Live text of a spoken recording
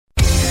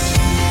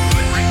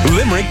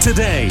Limerick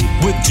Today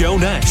with Joe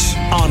Nash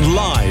on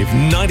Live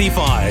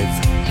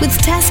 95. With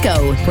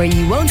Tesco, where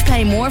you won't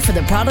pay more for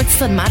the products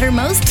that matter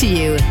most to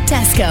you.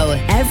 Tesco,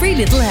 every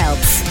little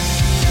helps.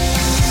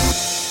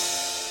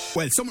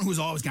 Well, someone who's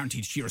always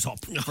guaranteed to cheer us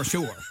up, for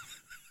sure,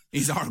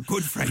 is our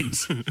good friend,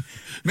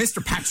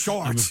 Mr. Pat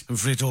Short. I'm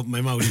afraid to open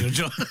my mouth here,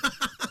 Joe.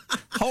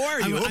 How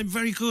are you? I'm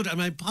very good.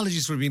 My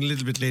apologies for being a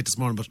little bit late this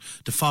morning, but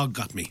the fog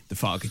got me. The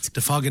fog. It's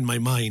the fog in my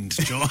mind,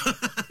 Joe.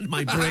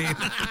 My brain.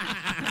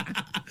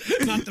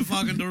 Not the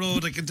fog on the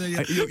road, I can tell you.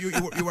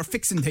 You were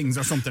fixing things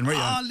or something, were you?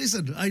 Oh,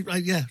 listen,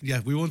 yeah,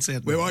 we won't say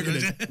it. We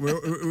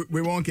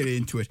won't get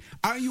into it.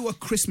 Are you a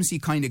Christmassy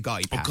kind of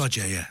guy, Pat? Oh God,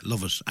 yeah,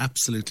 love it,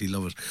 absolutely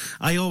love it.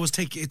 I always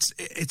take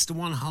it's the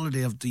one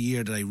holiday of the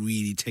year that I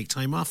really take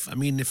time off. I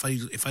mean, if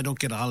I don't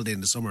get a holiday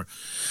in the summer,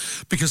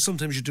 because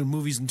sometimes you're doing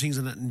movies and things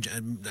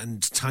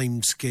and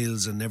time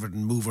scales and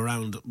everything move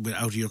around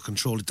out of your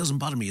control. It doesn't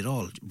bother me at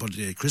all. But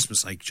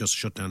Christmas, I just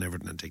shut down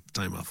everything and take the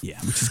time off. Yeah,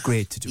 which is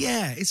great to do.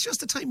 Yeah, it's just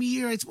the time of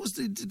year. I suppose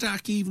the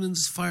dark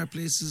evenings,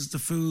 fireplaces, the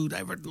food,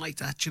 everything like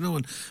that,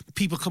 and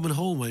people coming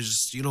home. I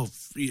just,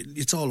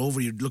 it's all over.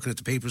 You're looking at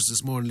the papers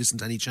this morning, listening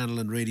to any channel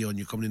on radio, and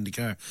you're coming in the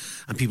car,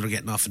 and people are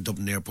getting off in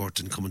Dublin Airport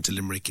and coming to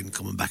Limerick and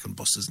coming back on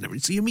buses and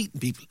everything. So you're meeting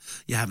people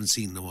you haven't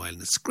seen in a while,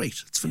 and it's great.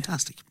 It's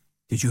fantastic.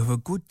 Did you have a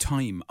good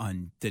time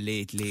on the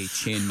late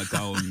Shane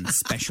MacGowan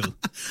special?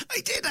 I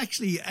did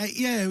actually.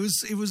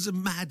 It was a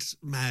mad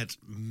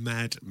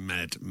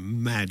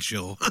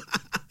show.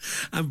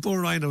 And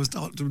poor Ryan, I was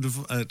talking to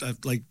him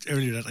like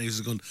earlier that night. He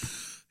was going,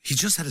 he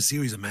just had a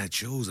series of mad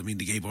shows. I mean,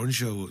 the Gay Byrne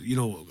show,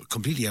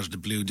 completely out of the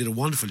blue, did a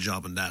wonderful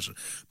job on that.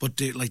 But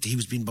he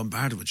was being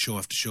bombarded with show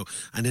after show.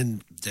 And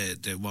then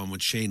the one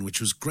with Shane, which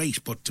was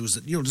great. But there was,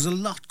 there's a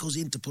lot goes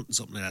into putting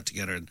something like that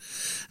together.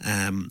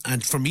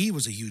 And for me, it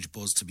was a huge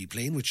buzz to be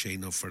playing with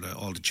Shane for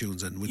all the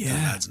tunes and with the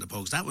lads and the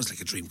Pogues. That was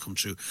like a dream come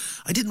true.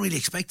 I didn't really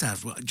expect that.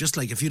 Just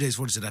like a few days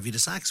before, they said, have you the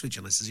sax with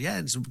you? And I said, yeah.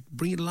 And so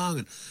bring it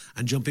along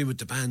and jump in with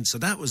the band. So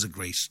that was a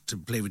great to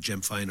play with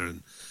Jem Finer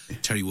and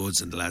Terry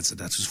Woods and the lads.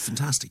 That was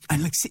fantastic.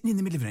 And like sitting in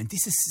the middle of it, and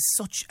this is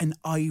such an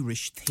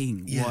Irish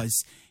thing,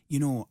 was,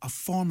 a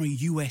former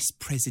US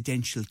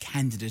presidential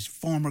candidate,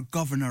 former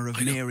governor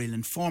of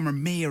Maryland, former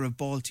mayor of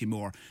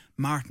Baltimore,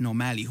 Martin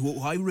O'Malley, who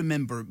I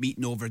remember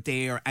meeting over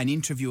there and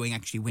interviewing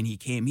actually when he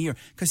came here,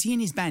 because he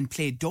and his band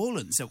played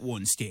Dolan's at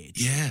one stage.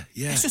 Yeah.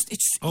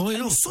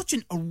 It's such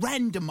a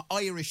random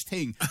Irish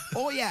thing.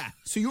 Oh yeah,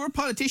 so you're a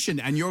politician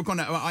and you're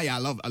gonna, I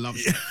love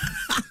it.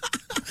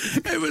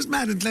 It was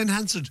mad. And Glenn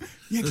Hansard,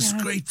 it was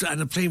great.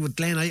 And I'm playing with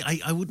Glenn.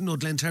 I wouldn't know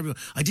Glenn terribly.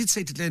 I did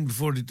say to Glenn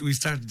before we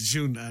started the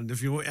tune, and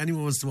if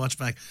anyone wants to watch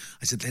back,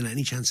 I said, Glenn,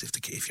 any chance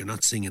if you're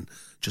not singing,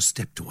 just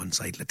step to one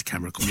side, let the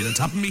camera come in on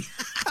top of me.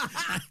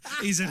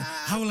 He said,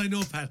 how will I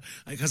know, Pat?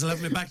 Because I'll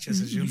have my back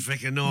chest. I said, you'll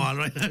freaking know, all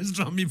right. I was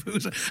drawing me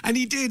boot. And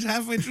he did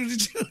halfway through the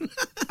tune.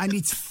 And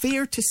it's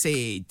fair to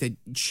say that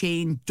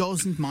Shane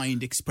doesn't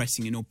mind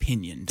expressing an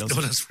opinion, does he?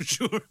 No, that's for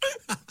sure.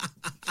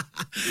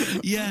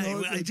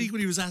 Yeah, I think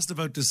when he was asked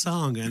about the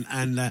song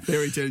and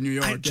Fairy Tale New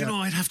York,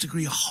 I'd have to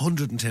agree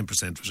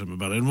 110% with him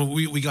about it. And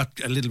we got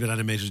a little bit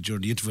animated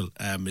during the interval,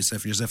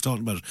 myself and yourself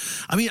talking about it.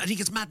 I mean, I think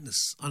it's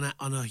madness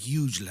on a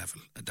huge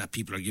level that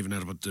people are giving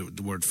out about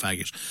the word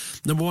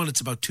faggot. Number one,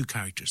 it's about two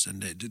characters,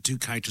 and the two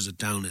characters are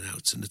down and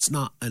outs, and it's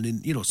not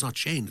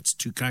Shane. It's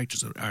two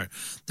characters that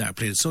are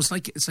playing. So it's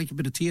like a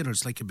bit of theatre.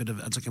 It's like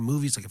a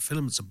movie. It's like a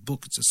film. It's a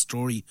book. It's a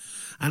story,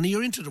 and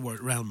you're into the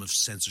realm of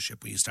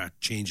censorship when you start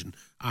changing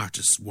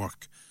artists'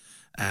 work.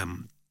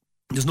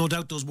 There's no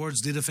doubt those words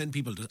did offend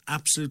people. There's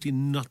absolutely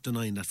not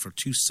denying that for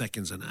 2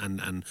 seconds.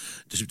 And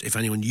if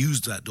anyone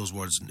used those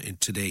words in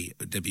today,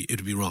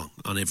 it'd be wrong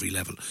on every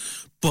level.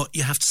 But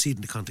you have to see it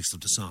in the context of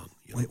the song.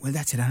 Well,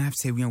 that's it. And I have to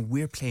say,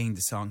 we're playing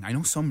the song. I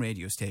know some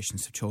radio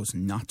stations have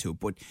chosen not to,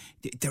 but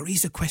there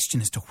is a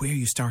question as to where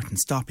you start and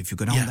stop if you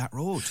go down that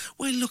road.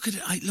 Well, look at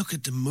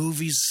the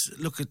movies.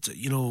 Look at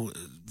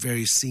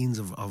various scenes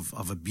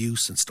of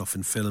abuse and stuff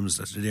in films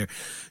that are there.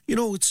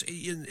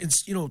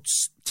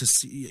 To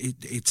see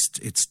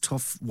it's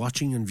tough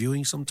watching and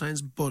viewing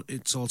sometimes, but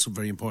it's also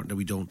very important that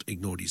we don't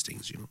ignore these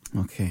things.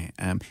 Okay.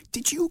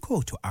 Did you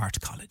go to art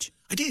college?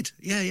 I did,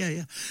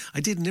 yeah.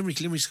 I did in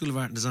Limerick School of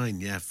Art and Design,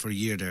 for a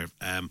year there.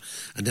 And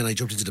then I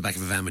jumped into the back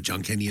of a van with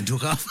John Kenny and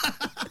took off.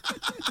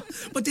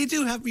 But they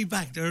do have me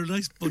back. There are a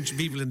nice bunch of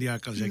people in the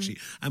art college, actually.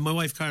 And my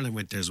wife, Caroline,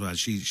 went there as well.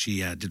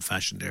 She did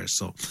fashion there.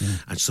 So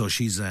and so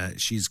she's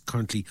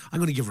currently, I'm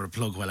going to give her a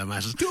plug while I'm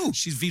at it. Do.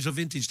 She's Vito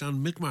Vintage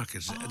down Milk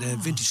Market,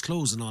 vintage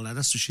clothes and all that.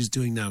 That's what she's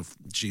doing now.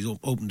 She's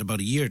opened about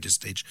a year at this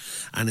stage,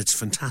 and it's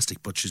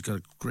fantastic. But she's got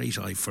a great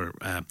eye for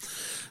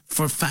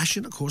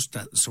fashion, of course.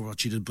 That's what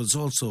she did. But it's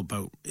also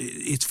about,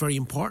 it's very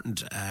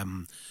important.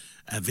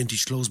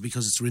 Vintage clothes,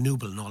 because it's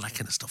renewable and all that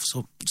kind of stuff.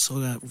 So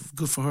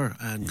good for her,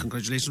 and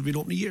congratulations on being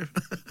open a year.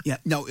 Yeah,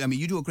 no, I mean,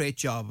 you do a great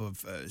job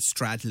of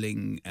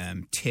straddling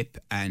Tip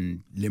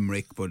and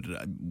Limerick, but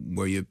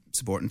were you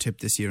supporting Tip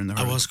this year in the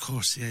hurling? I was, of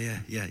course, yeah.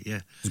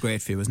 It was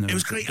great for you, wasn't it? It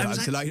was great. I was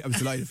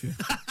delighted for you.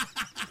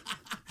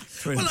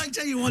 Well, I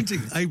tell you one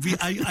thing.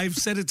 I've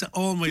said it to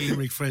all my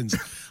Limerick friends.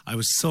 I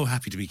was so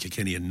happy to be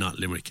Kilkenny and not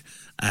Limerick.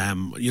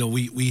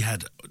 We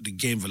had the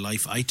game of a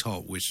life, I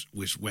thought, with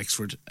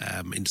Wexford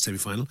in the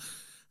semi-final.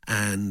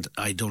 And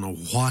I don't know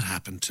what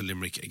happened to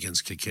Limerick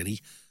against Kilkenny.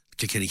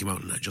 Kilkenny came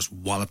out and just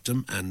walloped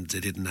them, and they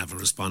didn't have a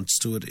response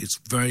to it. It's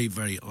very,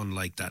 very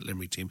unlike that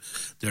Limerick team.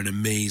 They're an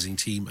amazing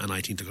team, and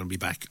I think they're going to be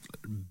back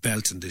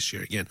belting this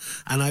year again.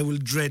 And I will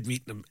dread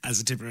meeting them as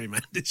a Tipperary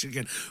man this year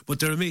again. But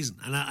they're amazing,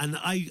 and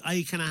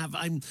I kind of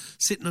I'm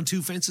sitting on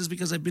two fences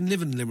because I've been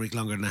living in Limerick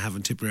longer than I have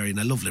in Tipperary, and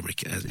I love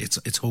Limerick.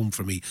 It's home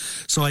for me,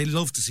 so I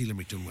love to see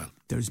Limerick doing well.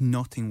 There's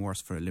nothing worse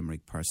for a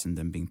Limerick person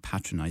than being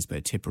patronised by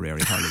a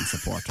Tipperary hurling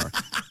supporter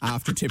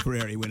after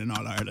Tipperary winning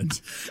All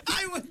Ireland.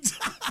 I would.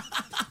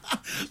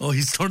 Oh,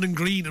 he's turning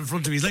green in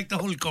front of me. He's like the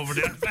Hulk over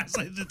there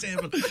outside the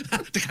table.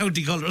 The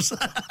county colours.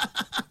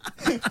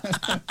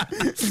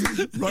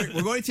 Right,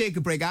 we're going to take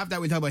a break. After that,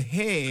 we'll talk about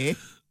Hey,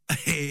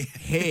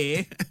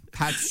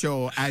 Pat's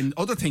show, and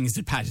other things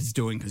that Pat is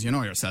doing, because you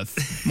know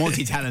yourself,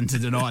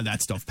 multi-talented and all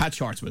that stuff. Pat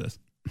Short's with us.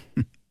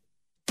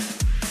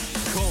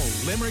 Call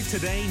Limerick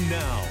today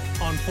now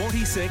on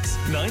 46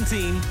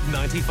 19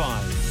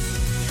 95.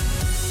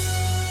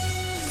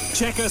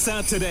 Check us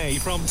out today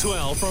from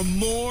 12 for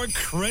more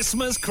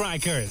Christmas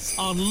crackers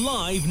on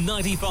Live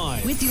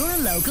 95. With your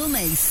local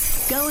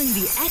Mace. Going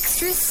the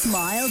extra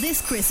smile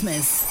this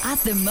Christmas at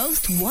the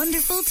most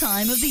wonderful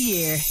time of the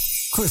year.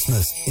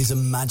 Christmas is a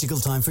magical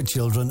time for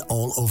children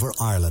all over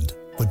Ireland,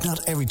 but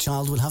not every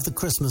child will have the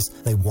Christmas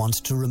they want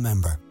to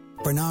remember.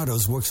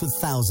 Bernardo's works with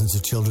thousands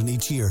of children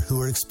each year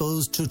who are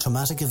exposed to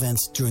traumatic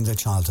events during their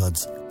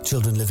childhoods.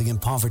 Children living in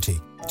poverty,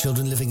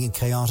 children living in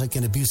chaotic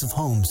and abusive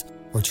homes,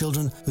 or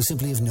children who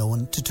simply have no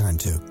one to turn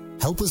to.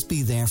 Help us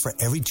be there for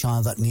every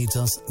child that needs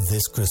us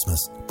this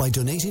Christmas by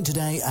donating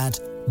today at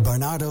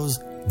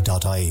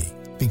bernardos.ie,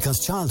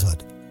 because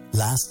childhood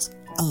lasts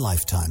a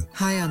lifetime.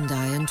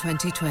 Hyundai in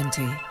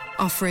 2020,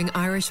 offering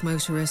Irish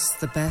motorists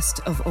the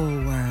best of all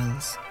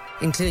worlds,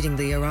 including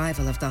the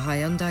arrival of the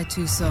Hyundai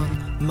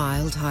Tucson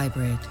Mild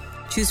Hybrid.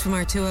 Choose from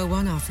our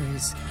 201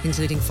 offers,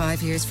 including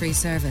 5 years free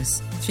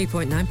service,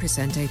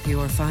 3.9%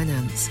 APR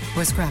finance,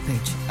 or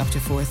scrappage up to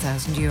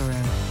 €4,000.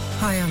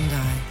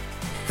 Hyundai,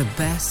 the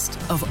best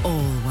of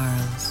all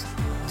worlds.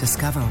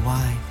 Discover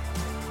why.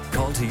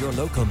 Call to your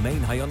local main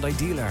Hyundai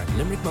dealer,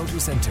 Limerick Motor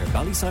Centre,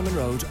 Ballysimon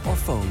Road, or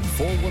phone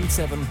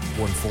 417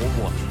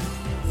 141.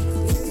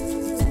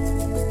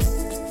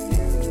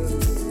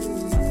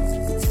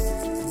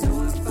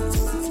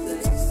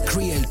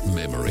 Create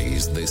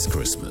memories this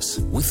Christmas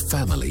with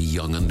family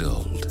young and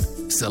old.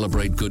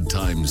 Celebrate good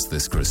times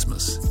this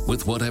Christmas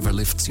with whatever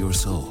lifts your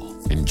soul.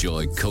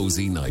 Enjoy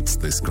cozy nights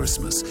this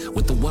Christmas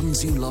with the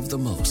ones you love the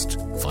most.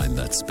 Find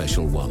that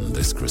special one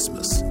this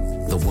Christmas.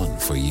 The one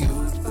for you.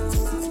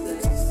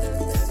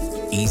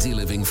 Easy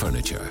Living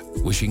Furniture,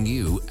 wishing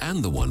you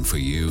and the one for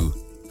you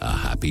a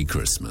happy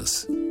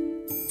Christmas.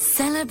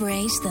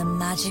 Celebrate the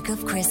magic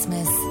of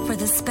Christmas for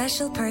the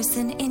special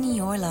person in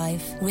your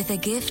life with a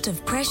gift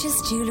of precious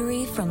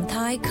jewellery from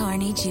Thai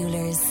Carney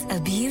Jewellers.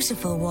 A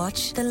beautiful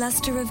watch, the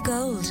lustre of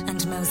gold,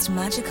 and most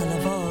magical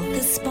of all,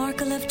 the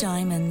sparkle of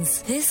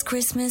diamonds. This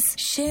Christmas,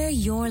 share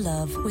your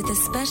love with a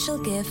special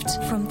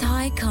gift from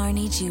Thai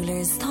Carney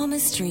Jewellers,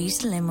 Thomas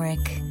Street,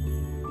 Limerick.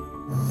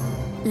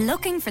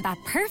 Looking for that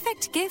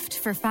perfect gift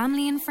for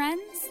family and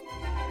friends?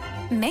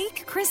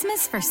 Make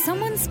Christmas for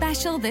someone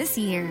special this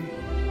year.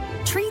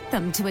 Treat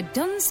them to a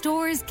Dunnes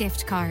Stores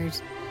gift card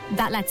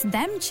that lets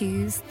them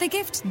choose the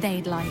gift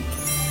they'd like.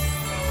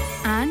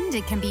 And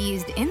it can be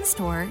used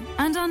in-store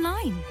and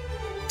online.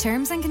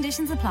 Terms and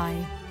conditions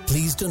apply.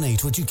 Please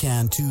donate what you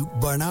can to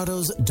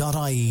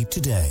bernardos.ie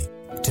today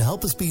to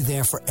help us be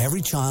there for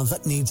every child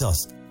that needs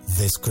us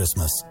this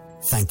Christmas.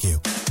 Thank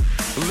you.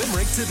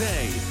 Limerick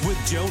Today with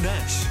Joe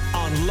Nash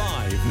on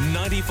Live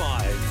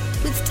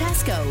 95. With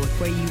Tesco,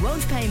 where you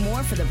won't pay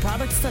more for the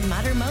products that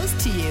matter most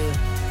to you.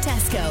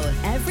 Tesco,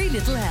 every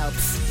little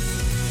helps.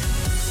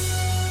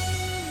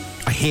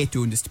 I hate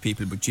doing this to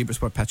people, but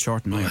jeepers, what Pat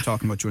Short and I are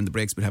talking about during the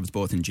breaks would have us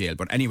both in jail.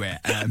 But anyway,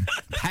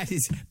 Pat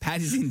is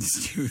in the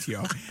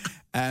studio.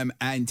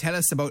 And tell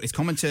us about, it's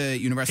coming to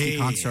University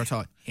Concert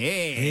Hall.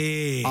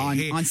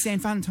 On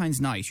St. Valentine's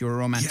night. You're a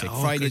romantic.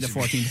 Friday the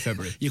 14th of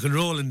February. You can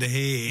roll in the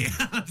hay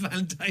on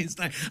Valentine's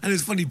night. And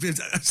it's funny,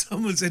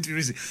 someone said to me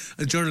recently,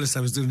 a journalist I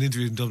was doing an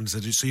interview in Dublin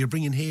said, so you're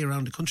bringing hay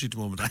around the country at the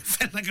moment. I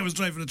felt like I was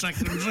driving a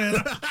tractor and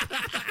trailer.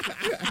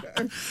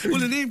 Well,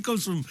 the name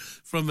comes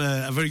from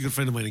a very good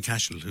friend of mine in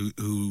Cashel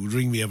who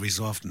ring me every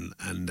so often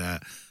and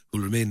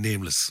who'll remain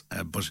nameless,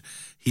 but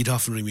he'd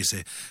often ring me and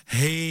say,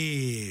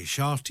 hey,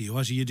 Shorty,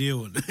 what are you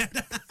doing?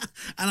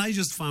 And I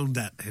just found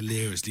that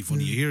hilariously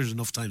funny. You hear it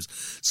enough times.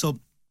 So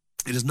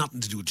It has nothing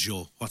to do with the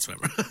show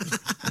whatsoever.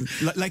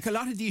 Like a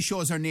lot of these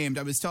shows are named.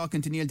 I was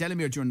talking to Neil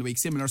Delamere during the week,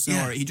 similar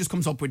story. He just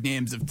comes up with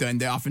names and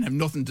they often have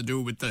nothing to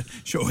do with the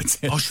show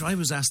itself. Oh, sure, I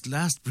was asked,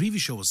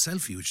 previous show was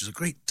Selfie, which is a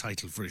great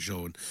title for a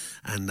show.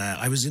 And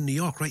I was in New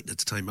York writing at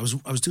the time. I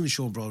was doing a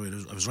show on Broadway.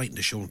 I was writing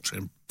the show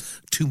 2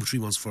 or 3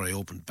 months before I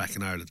opened back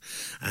in Ireland.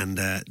 And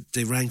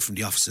they rang from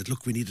the office and said,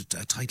 look, we need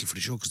a title for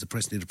the show because the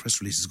press needed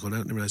press releases going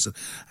out. And I said,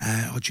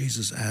 oh,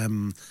 Jesus,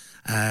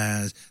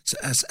 a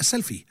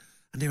Selfie.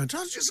 And they went,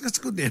 oh, Jesus, that's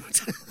a good name.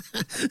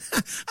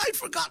 I'd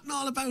forgotten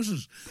all about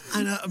it.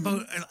 And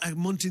about a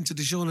month into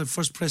the show, and the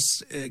first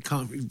press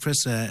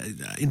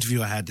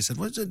interview I had, they said,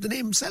 what's the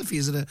name Selfie?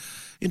 Is it an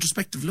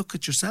introspective look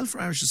at yourself or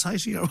Irish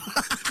society? Or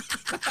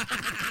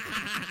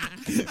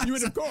You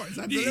would, of course.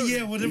 Absolutely.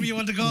 Yeah, whatever you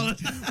want to call it.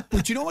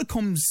 But you know what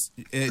comes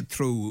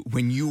through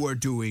when you are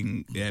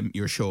doing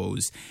your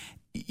shows?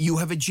 You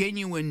have a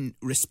genuine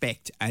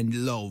respect and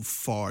love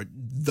for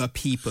the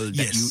people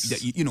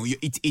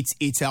that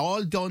it's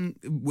all done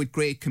with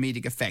great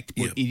comedic effect,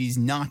 but it is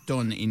not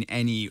done in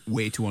any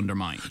way to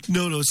undermine.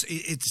 No,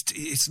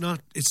 it's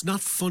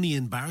not funny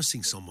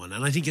embarrassing someone,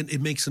 and I think it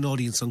makes an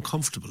audience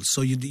uncomfortable.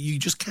 So you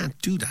just can't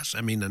do that.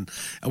 I mean, and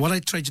what I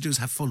try to do is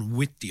have fun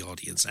with the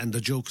audience, and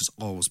the joke is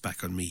always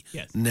back on me,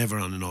 never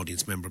on an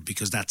audience member,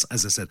 because that's,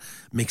 as I said,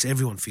 makes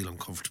everyone feel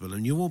uncomfortable,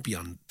 and you won't be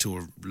on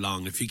tour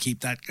long if you keep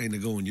that kind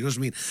of going. You know what I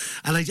mean?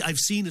 And I've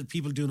seen it,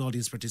 people doing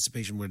audience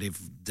participation where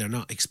they're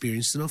not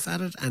experienced enough at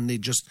it, and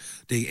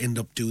they end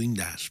up doing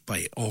that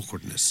by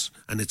awkwardness,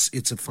 and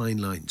it's a fine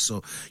line.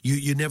 So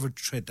you never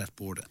tread that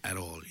board at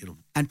all, you know.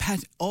 And Pat,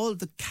 all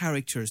the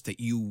characters that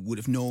you would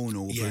have known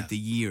over the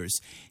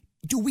years,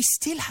 do we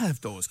still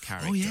have those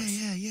characters? Oh,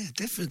 yeah,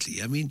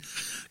 definitely. I mean,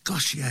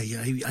 gosh, yeah.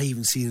 I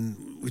even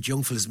seen with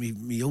young fellas, me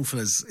young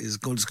fellas is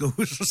going to school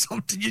or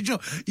something. You know,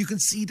 you can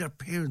see their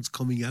parents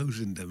coming out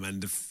in them,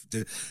 and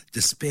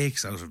the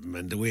spakes out of them,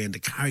 and the way and the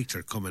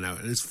character coming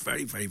out, and it's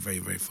very, very, very,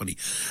 very funny.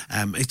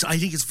 I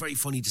think it's very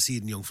funny to see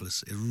it in young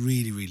fellas. It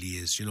really, really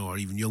is. You know, or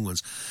even young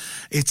ones.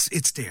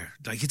 It's there,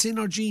 like it's in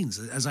our genes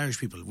as Irish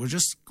people.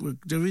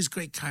 There is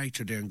great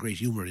character there and great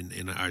humour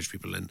in Irish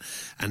people, and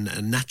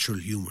natural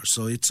humour.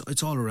 So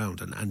it's all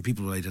around, and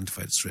people will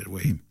identify it straight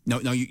away.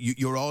 Now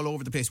you're all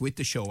over the place with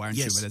the show, aren't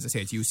you? Yes. But as I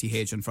say, it's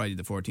UCH on Friday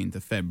the 14th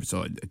of Feb,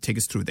 so take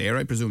us through there,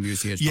 I presume,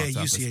 UCH box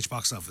office. UCH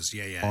box office,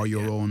 yeah. Or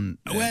your own...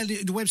 Well,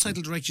 the website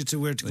will direct you to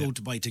where to go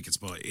to buy tickets,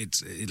 but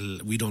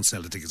we don't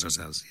sell the tickets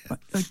ourselves.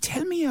 Yeah.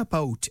 Tell me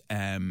about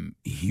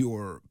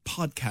your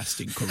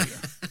podcasting career.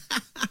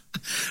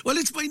 Well,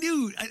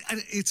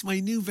 it's my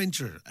new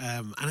venture,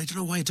 and I don't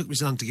know why it took me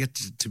so long to get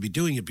to be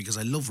doing it, because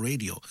I love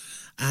radio,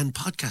 and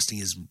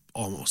podcasting is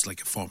almost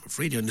like a form of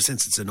radio in the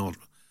sense it's an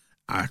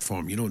art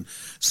form, you know.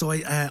 So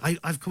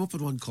I've come up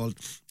with one called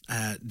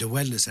The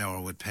Wellness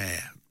Hour with Per.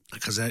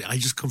 Because I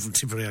just come from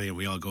Tipperary and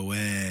we all go,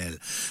 well,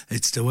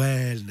 it's the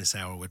Wellness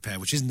Hour with Per,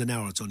 which isn't an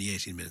hour, it's only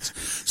 18 minutes.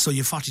 So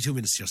you have 42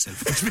 minutes to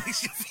yourself,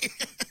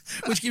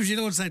 which gives you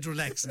no time to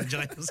relax and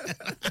enjoy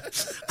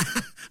yourself.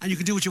 And you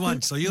can do what you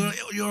want, so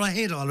you're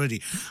ahead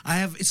already.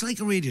 It's like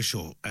a radio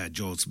show,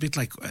 Joe. It's a bit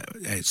like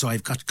so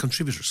I've got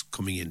contributors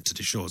coming into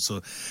the show. So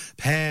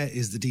Per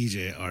is the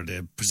DJ or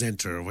the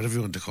presenter or whatever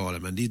you want to call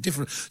him, and the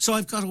different. So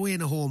I've got away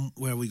in a home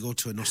where we go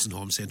to a nursing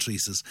home, St.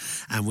 Teresa's,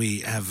 and we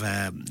have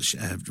a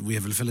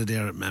fella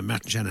there,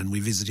 Martin Shannon.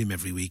 We visit him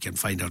every week and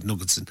find out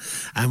nuggets,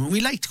 and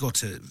we like to go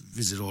to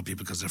visit old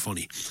people because they're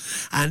funny.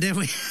 And then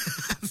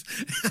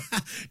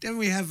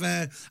we have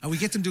and we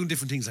get them doing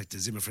different things like the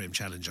Zimmer Frame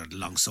Challenge or the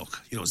long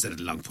suck, you know, instead of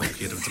the long poke,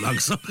 you know, the long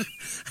suck.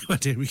 But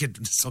then we get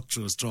them to suck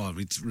through a straw,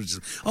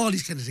 all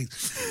these kind of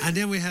things. And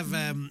then we have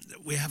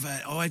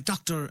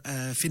Dr.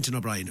 Fintan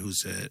O'Brien,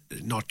 who's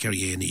North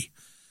Kerry A&E.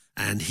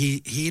 And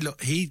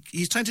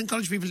he's trying to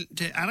encourage people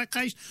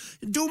to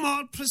do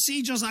more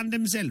procedures on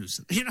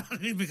themselves. You know what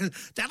I mean? Because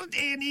they're at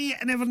A&E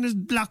and everyone is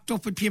blocked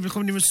up with people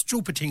coming in with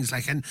stupid things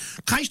like, and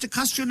Christ, it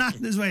costs you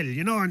nothing as well,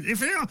 you know. And if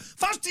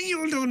first thing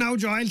you'll do now,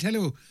 Joe, I'll tell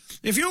you,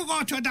 if you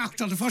go to a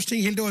doctor, the first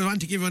thing he'll do is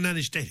want to give you an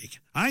anaesthetic.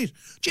 Right?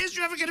 Jeez,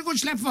 you ever get a good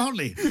slap for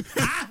Hurley? You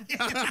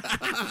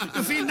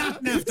feel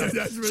nothing after.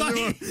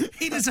 So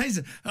he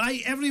decides,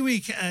 every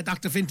week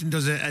Dr. Fintan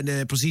does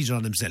a procedure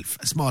on himself,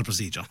 a small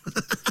procedure.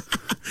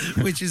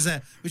 which is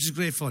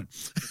great fun.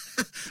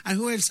 And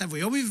who else have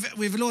we? Oh,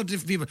 we've a lot of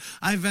different people.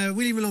 I've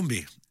Willie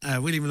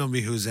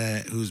Malumbi,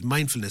 who's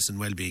mindfulness and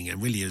well-being,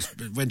 and Willie has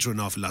went through an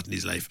awful lot in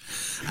his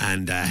life,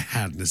 and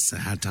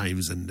hard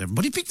times,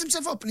 but he picked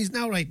himself up, and he's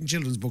now writing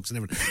children's books and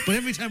everything. But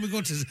every time we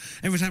go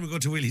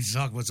to Willie to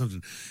talk about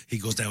something, he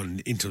goes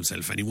down into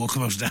himself and he won't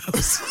come out of the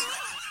house.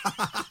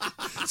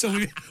 So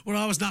we're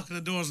always knocking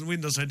on doors and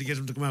windows trying to get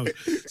him to come out.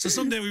 So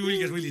someday we will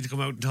get Willie to come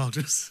out and talk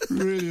to us.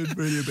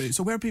 Brilliant.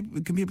 So where can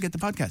people get the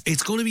podcast?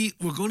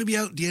 We're going to be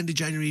out at the end of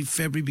January,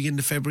 beginning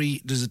of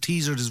February. There's a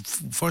teaser.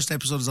 The first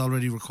episode is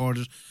already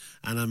recorded,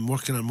 and I'm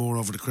working on more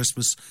over the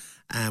Christmas.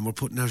 And we're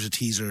putting out a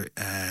teaser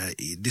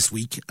this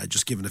week. I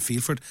just given a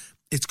feel for it.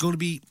 It's going to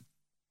be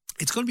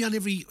on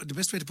the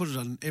best way to put it,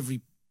 on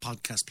every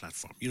podcast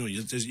platform. You know,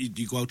 you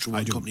go out through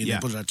one company and yeah.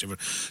 they put it out together.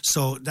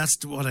 So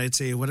that's what I'd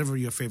say. Whatever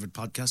your favourite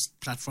podcast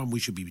platform, we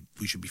should be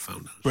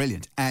found on.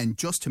 Brilliant. And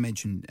just to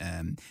mention,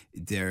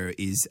 there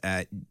is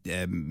a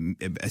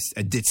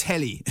De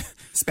Telly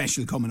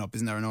special coming up,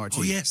 isn't there, on RT?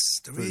 Oh yes,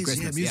 there is.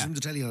 Christmas, Music from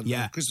the Telly on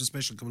Christmas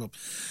special coming up.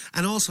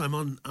 And also I'm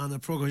on a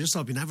programme I just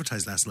saw it being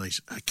advertised last night.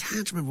 I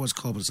can't remember what it's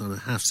called, but it's on at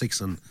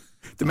 6:30 on.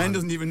 The man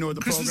doesn't even know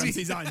the Christmas programmes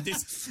he's on.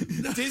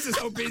 This is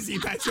how busy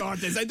Pat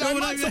Short is.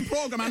 I'm on some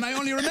programme and I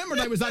only remembered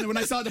I was on it when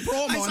I saw the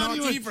promo on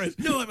RT for it.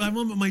 No, I'm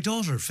on with my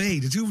daughter, Faye.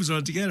 The two of us are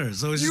on together.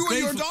 So it's you and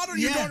your fun. daughter,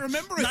 you don't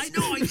remember it? I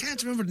know, I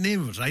can't remember the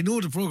name of it. I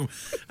know the programme.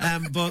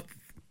 But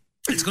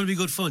it's going to be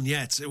good fun,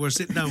 yeah. We're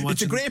sitting down watching.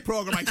 It's a great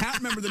programme. I can't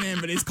remember the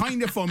name, but it's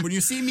kind of fun. When you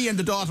see me and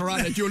the daughter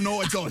on it, you'll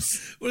know it's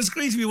us. Well, it's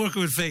great to be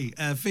working with Faye.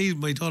 Faye,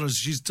 my daughter,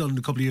 she's done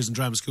a couple of years in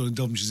drama school in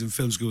Dublin. She's in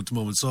film school at the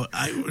moment. So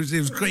it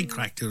was great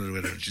crack doing it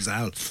with her. She's a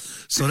hell.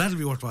 So that'll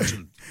be worth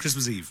watching.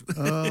 Christmas Eve.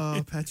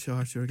 Oh, Pat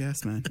Short, you're a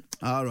gas man.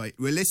 All right.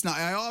 Well, listen,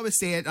 I always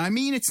say it. I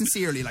mean it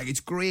sincerely. Like,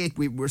 it's great.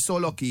 We're so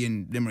lucky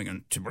in Limerick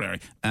and Tipperary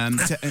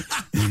to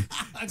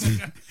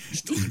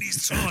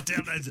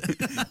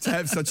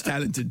have such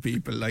talented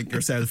people like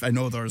yourself and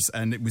others.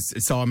 And I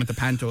saw him at the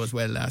Panto as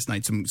well last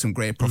night. Some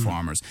great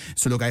performers.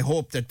 So look, I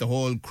hope that the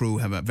whole crew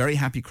have a very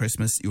happy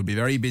Christmas. You'll be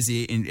very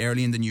busy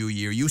early in the new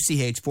year.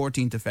 UCH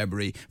 14th of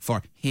February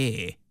for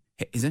Hey.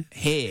 Is it?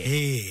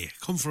 Hey.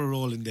 Come for a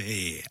roll in the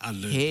hay.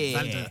 Hey.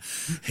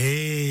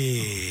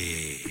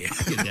 Hey.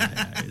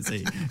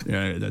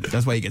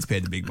 That's why he gets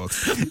paid the big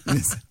bucks.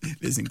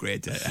 Listen,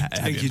 great.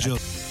 Thank you, Joe.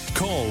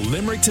 Call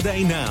Limerick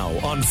today now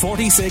on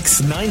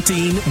 46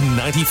 19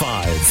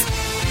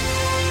 95.